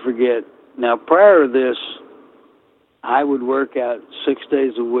never forget. Now, prior to this, I would work out 6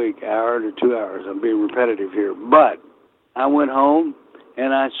 days a week, hour to 2 hours. I'm being repetitive here. But I went home,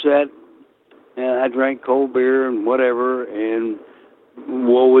 and I sat, and I drank cold beer and whatever, and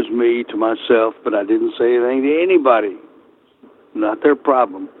woe was me to myself, but I didn't say anything to anybody. Not their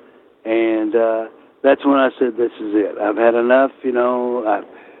problem. And that's when I said, this is it. I've had enough, you know.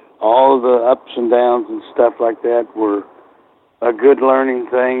 All the ups and downs and stuff like that were a good learning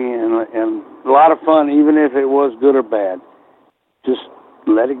thing and a lot of fun, even if it was good or bad. Just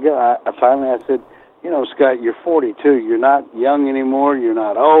let it go. Finally I said, you know, Scott, you're 42. You're not young anymore. You're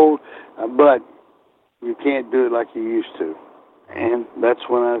not old, but you can't do it like you used to. And that's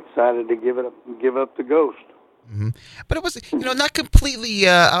when I decided to give up the ghost. Mm-hmm. But it was, you know, not completely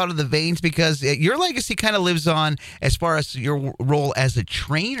out of the veins because your legacy kind of lives on as far as your role as a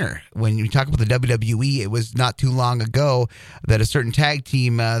trainer. When you talk about the WWE, it was not too long ago that a certain tag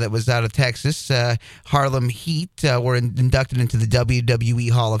team that was out of Texas, Harlem Heat, were inducted into the WWE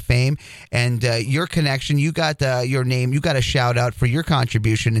Hall of Fame. And your connection, you got your name, you got a shout out for your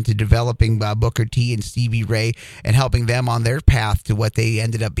contribution into developing Booker T and Stevie Ray and helping them on their path to what they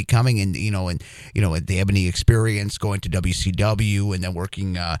ended up becoming, and the Ebony Experience, going to WCW and then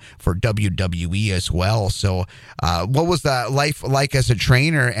working for WWE as well. So what was that life like as a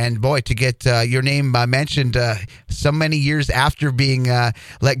trainer? And boy, to get your name mentioned so many years after being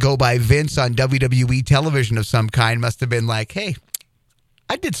let go by Vince on WWE television of some kind must have been like, hey,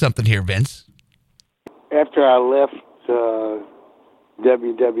 I did something here, Vince. After I left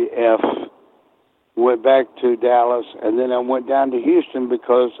WWF, went back to Dallas, and then I went down to Houston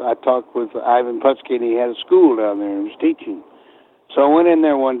because I talked with Ivan Putski, and he had a school down there and was teaching. So I went in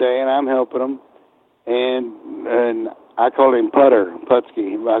there one day, and I'm helping him, and I called him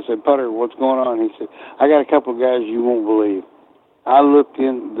Putsky. I said, Putter, what's going on? He said, I got a couple of guys you won't believe. I looked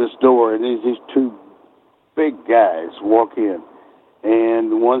in this door, and these two big guys walk in,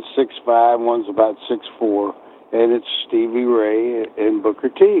 and one's 6'5", one's about 6'4", and it's Stevie Ray and Booker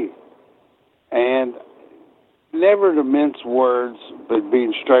T. And never to mince words, but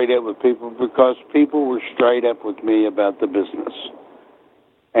being straight up with people, because people were straight up with me about the business.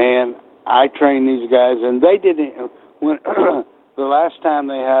 And I trained these guys, and they didn't. When the last time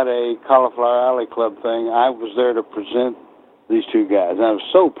they had a Cauliflower Alley Club thing, I was there to present these two guys. And I was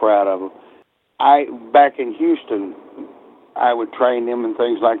so proud of them. Back in Houston, I would train them and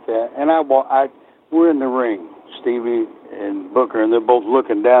things like that. And we're in the ring, Stevie and Booker, and they're both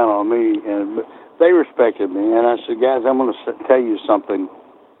looking down on me, and they respected me. And I said, guys, I'm going to tell you something.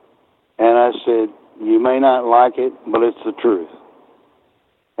 And I said, you may not like it, but it's the truth.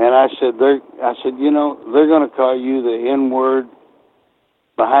 And I said, they're going to call you the N-word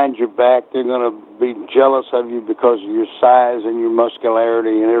behind your back. They're going to be jealous of you because of your size and your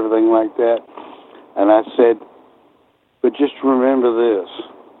muscularity and everything like that. And I said, but just remember this,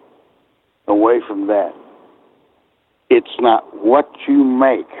 away from that. It's not what you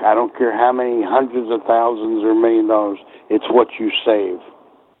make. I don't care how many hundreds of thousands or $1 million. It's what you save.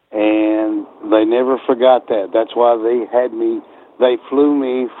 And they never forgot that. That's why they flew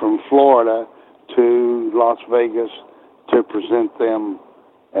me from Florida to Las Vegas to present them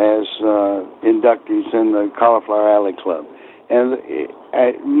as inductees in the Cauliflower Alley Club. And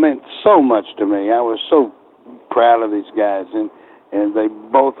it meant so much to me. I was so proud of these guys. And they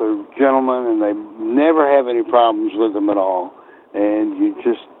both are gentlemen, and they never have any problems with them at all. And you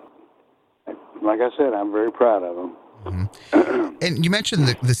just, like I said, I'm very proud of them. Mm-hmm. And you mentioned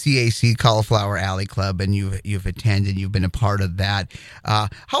the CAC Cauliflower Alley Club, and you've attended, you've been a part of that.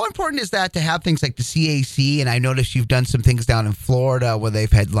 How important is that to have things like the CAC? And I noticed you've done some things down in Florida where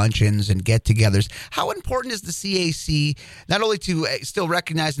they've had luncheons and get-togethers. How important is the CAC not only to still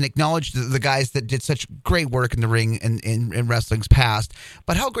recognize and acknowledge the guys that did such great work in the ring and in wrestling's past,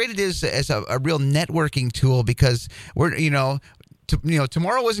 but how great it is as a real networking tool, because we're,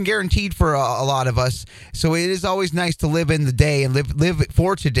 tomorrow wasn't guaranteed for a lot of us, so it is always nice to live in the day and live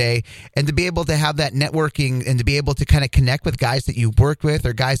for today, and to be able to have that networking and to be able to kind of connect with guys that you worked with,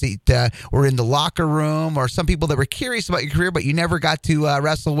 or guys that were in the locker room, or some people that were curious about your career but you never got to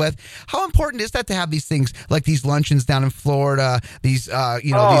wrestle with. How important is that to have these things like these luncheons down in Florida? These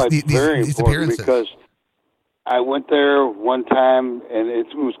these appearances? Because I went there one time, and it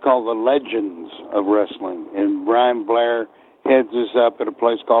was called the Legends of Wrestling, and Brian Blair heads us up at a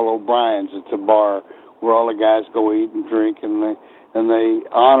place called O'Brien's. It's a bar where all the guys go eat and drink, and they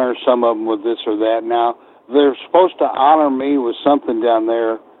honor some of them with this or that. Now, they're supposed to honor me with something down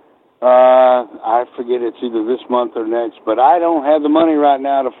there. I forget, it's either this month or next, but I don't have the money right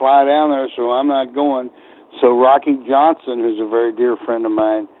now to fly down there, so I'm not going. So Rocky Johnson, who's a very dear friend of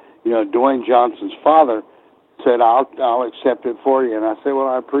mine, Dwayne Johnson's father, said, I'll accept it for you. And I said, well,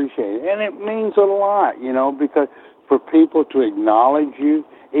 I appreciate it. And it means a lot, because for people to acknowledge you,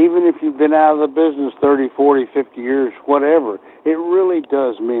 even if you've been out of the business 30, 40, 50 years, whatever, it really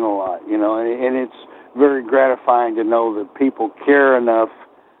does mean a lot, and it's very gratifying to know that people care enough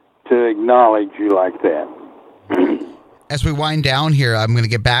to acknowledge you like that. As we wind down here, I'm going to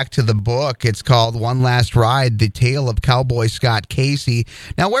get back to the book. It's called One Last Ride, The Tale of Cowboy Scott Casey.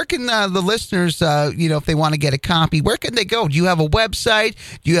 Now, where can the listeners, if they want to get a copy, where can they go? Do you have a website?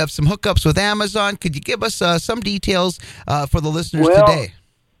 Do you have some hookups with Amazon? Could you give us some details for the listeners today?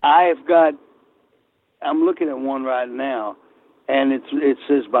 I'm looking at one right now, and it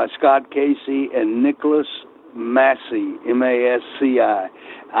says by Scott Casey and Nicholas Massey, Masci.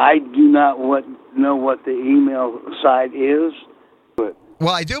 I do not know what the email site is, but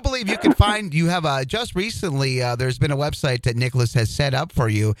well, I do believe you can find, you have just recently, there's been a website that Nicholas has set up for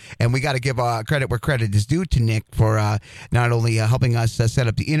you, and we got to give credit where credit is due to Nick for not only helping us set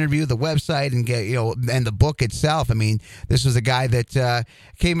up the interview, the website, and get and the book itself. I mean, this was a guy that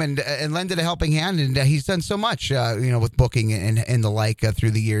came and lended a helping hand, and he's done so much, with booking and the like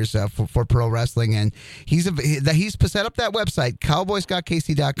through the years for pro wrestling, and he's set up that website,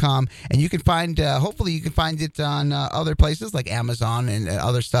 cowboyscottcasey.com, and you can find, hopefully you can find it on other places like Amazon and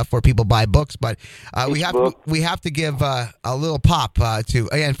other stuff where people buy books, but we have to give a little pop to,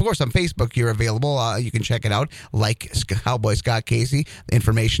 and of course on Facebook you're available. You can check it out, like Cowboy Scott Casey. The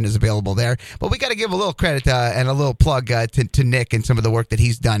information is available there. But we got to give a little credit and a little plug to Nick and some of the work that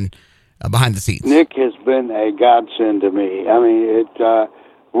he's done behind the scenes. Nick has been a godsend to me. I mean,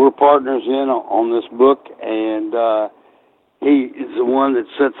 we're partners on this book, and he is the one that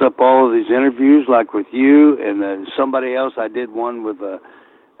sets up all of these interviews, like with you and somebody else. I did one with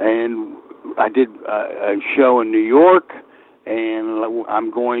and I did a show in New York, and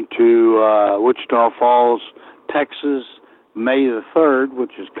I'm going to Wichita Falls, Texas, May the 3rd,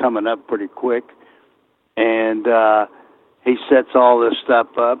 which is coming up pretty quick. And he sets all this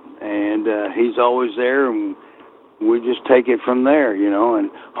stuff up, and he's always there, and we just take it from there, you know. And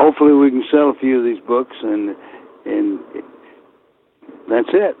hopefully we can sell a few of these books, and that's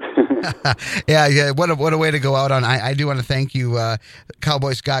it. Yeah. What a way to go out on. I do want to thank you,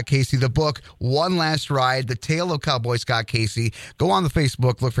 Cowboy Scott Casey. The book, One Last Ride, The Tale of Cowboy Scott Casey. Go on the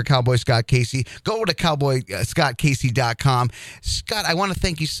Facebook, look for Cowboy Scott Casey. Go to cowboyscottcasey.com. Scott, I want to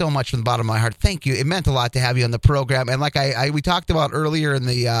thank you so much from the bottom of my heart. Thank you. It meant a lot to have you on the program. And like we talked about earlier in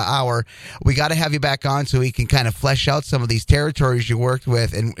the hour, we got to have you back on so we can kind of flesh out some of these territories you worked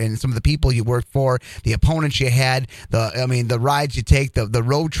with and some of the people you worked for, the opponents you had, the rides you take, the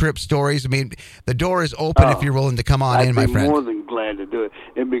road trip stories. I mean, the door is open if you're willing to come on in, my friend. I'd be more than glad to do it.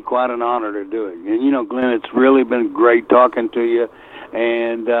 It'd be quite an honor to do it. And, you know, Glenn, it's really been great talking to you.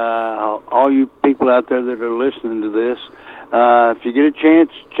 And all you people out there that are listening to this, if you get a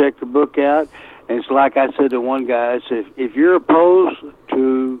chance, check the book out. And it's like I said to one guy, I said, if you're opposed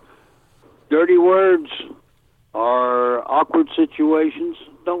to dirty words or awkward situations,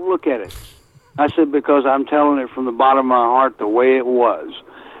 don't look at it. I said, because I'm telling it from the bottom of my heart the way it was.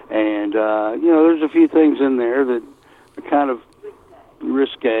 And, you know, there's a few things in there that are kind of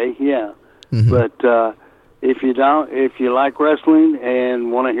risque, yeah. Mm-hmm. But if you like wrestling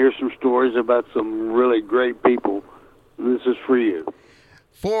and want to hear some stories about some really great people, this is for you.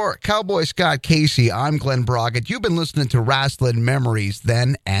 For Cowboy Scott Casey, I'm Glenn Broggett. You've been listening to Rasslin Memories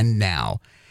Then and Now.